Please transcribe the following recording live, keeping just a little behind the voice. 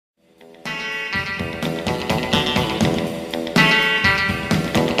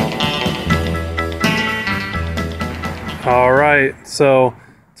Alright, so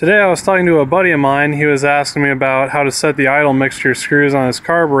today I was talking to a buddy of mine. He was asking me about how to set the idle mixture screws on his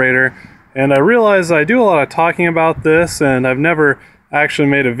carburetor, and I realized I do a lot of talking about this and I've never actually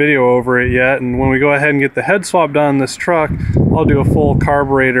made a video over it yet. And when we go ahead and get the head swap done on this truck, I'll do a full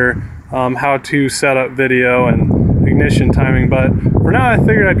carburetor how to setup video and ignition timing. But for now I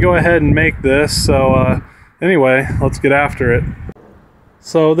figured I'd go ahead and make this, so anyway, let's get after it.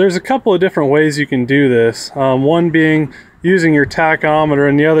 So there's a couple of different ways you can do this. One being using your tachometer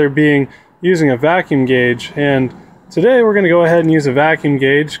and the other being using a vacuum gauge. And today we're going to go ahead and use a vacuum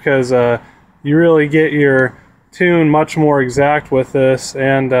gauge because you really get your tune much more exact with this.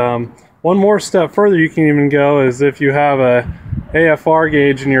 And one more step further you can even go is if you have a AFR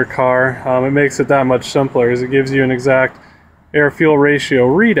gauge in your car, it makes it that much simpler as it gives you an exact air-fuel ratio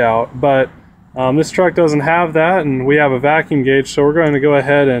readout. But this truck doesn't have that, and we have a vacuum gauge, so we're going to go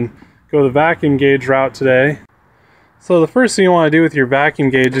ahead and go the vacuum gauge route today. So the first thing you want to do with your vacuum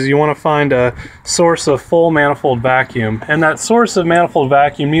gauge is you want to find a source of full manifold vacuum, and that source of manifold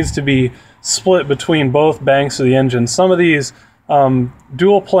vacuum needs to be split between both banks of the engine. Some of these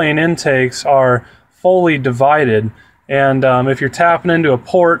dual plane intakes are fully divided, and if you're tapping into a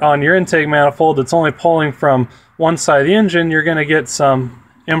port on your intake manifold that's only pulling from one side of the engine, you're going to get some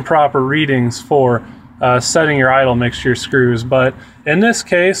improper readings for setting your idle mixture screws. But in this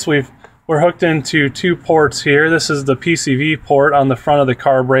case we're hooked into two ports here. This is the PCV port on the front of the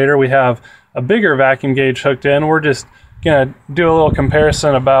carburetor. We have a bigger vacuum gauge hooked in. We're just gonna do a little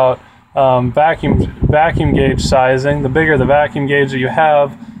comparison about vacuum gauge sizing. The bigger the vacuum gauge that you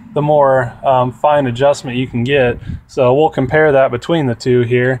have, the more fine adjustment you can get. So we'll compare that between the two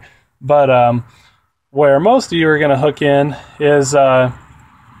here. But where most of you are going to hook in is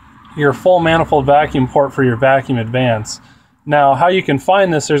your full manifold vacuum port for your vacuum advance. Now, how you can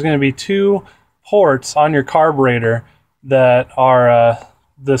find this, there's going to be two ports on your carburetor that are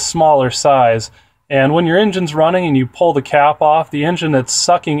the smaller size. And when your engine's running and you pull the cap off, the engine that's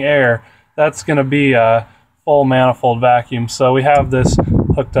sucking air, that's going to be a full manifold vacuum. So we have this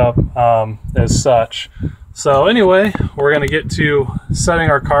hooked up as such. So anyway, we're going to get to setting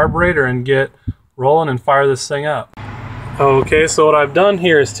our carburetor and get rolling and fire this thing up. Okay, so what I've done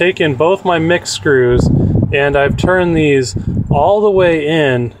here is taken both my mix screws and I've turned these all the way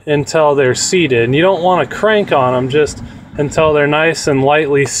in until they're seated. And you don't want to crank on them, just until they're nice and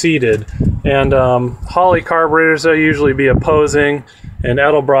lightly seated. And Holley carburetors, they'll usually be opposing, and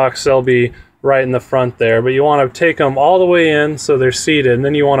Edelbrock's, they'll be right in the front there. But you want to take them all the way in so they're seated, and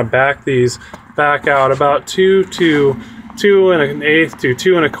then you want to back these back out about 2 to 2 1/8 to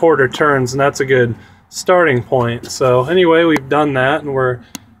 2 1/4 turns, and that's a good starting point. So anyway, we've done that and we're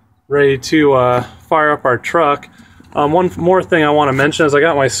ready to fire up our truck. One more thing I want to mention is I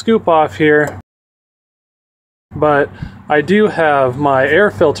got my scoop off here, but I do have my air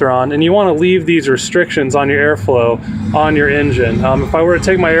filter on, and you want to leave these restrictions on your airflow on your engine. If I were to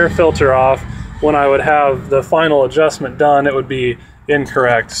take my air filter off when I would have the final adjustment done, it would be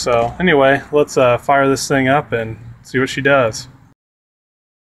incorrect. So anyway, let's fire this thing up and see what she does.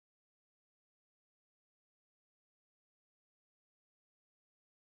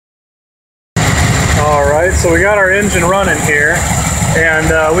 Alright, so we got our engine running here,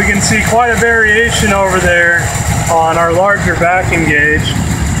 and we can see quite a variation over there on our larger vacuum gauge.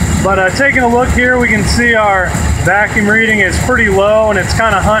 But taking a look here, we can see our vacuum reading is pretty low and it's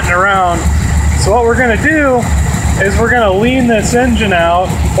kind of hunting around. So what we're going to do is we're going to lean this engine out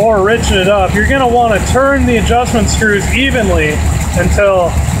or richen it up. You're going to want to turn the adjustment screws evenly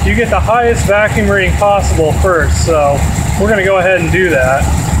until you get the highest vacuum reading possible first. So we're going to go ahead and do that.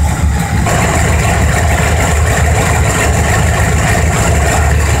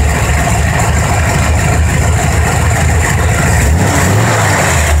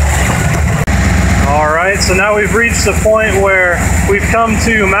 So now we've reached the point where we've come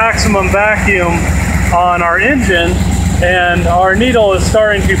to maximum vacuum on our engine, and our needle is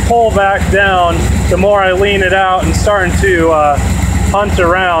starting to pull back down the more I lean it out and starting to hunt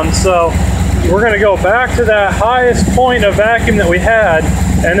around. So we're going to go back to that highest point of vacuum that we had,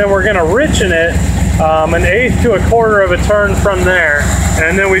 and then we're going to richen it 1/8 to 1/4 of a turn from there,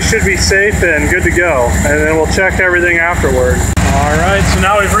 and then we should be safe and good to go, and then we'll check everything afterward. Alright, so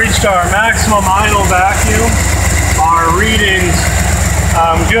now we've reached our maximum idle vacuum. Our reading's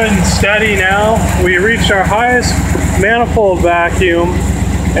good and steady now. We reached our highest manifold vacuum,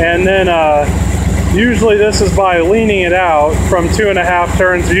 and then usually this is by leaning it out from 2.5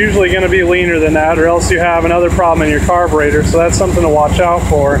 turns. You're usually going to be leaner than that, or else you have another problem in your carburetor, so that's something to watch out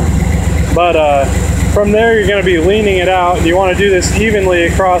for. But from there you're going to be leaning it out, and you want to do this evenly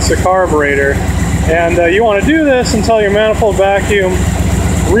across the carburetor. And you want to do this until your manifold vacuum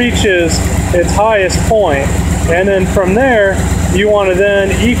reaches its highest point. And then from there, you want to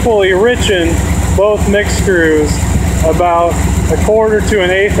then equally richen both mix screws about 1/4 to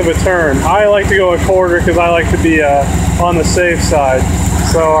 1/8 of a turn. I like to go 1/4 because I like to be on the safe side.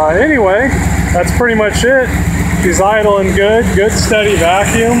 So anyway, that's pretty much it. He's idling good steady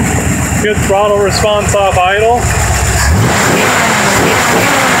vacuum, good throttle response off idle.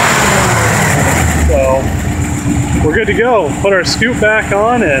 So we're good to go. Put our scoop back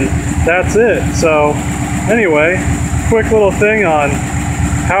on and that's it. So anyway, quick little thing on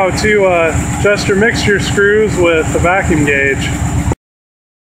how to adjust your mixture screws with the vacuum gauge.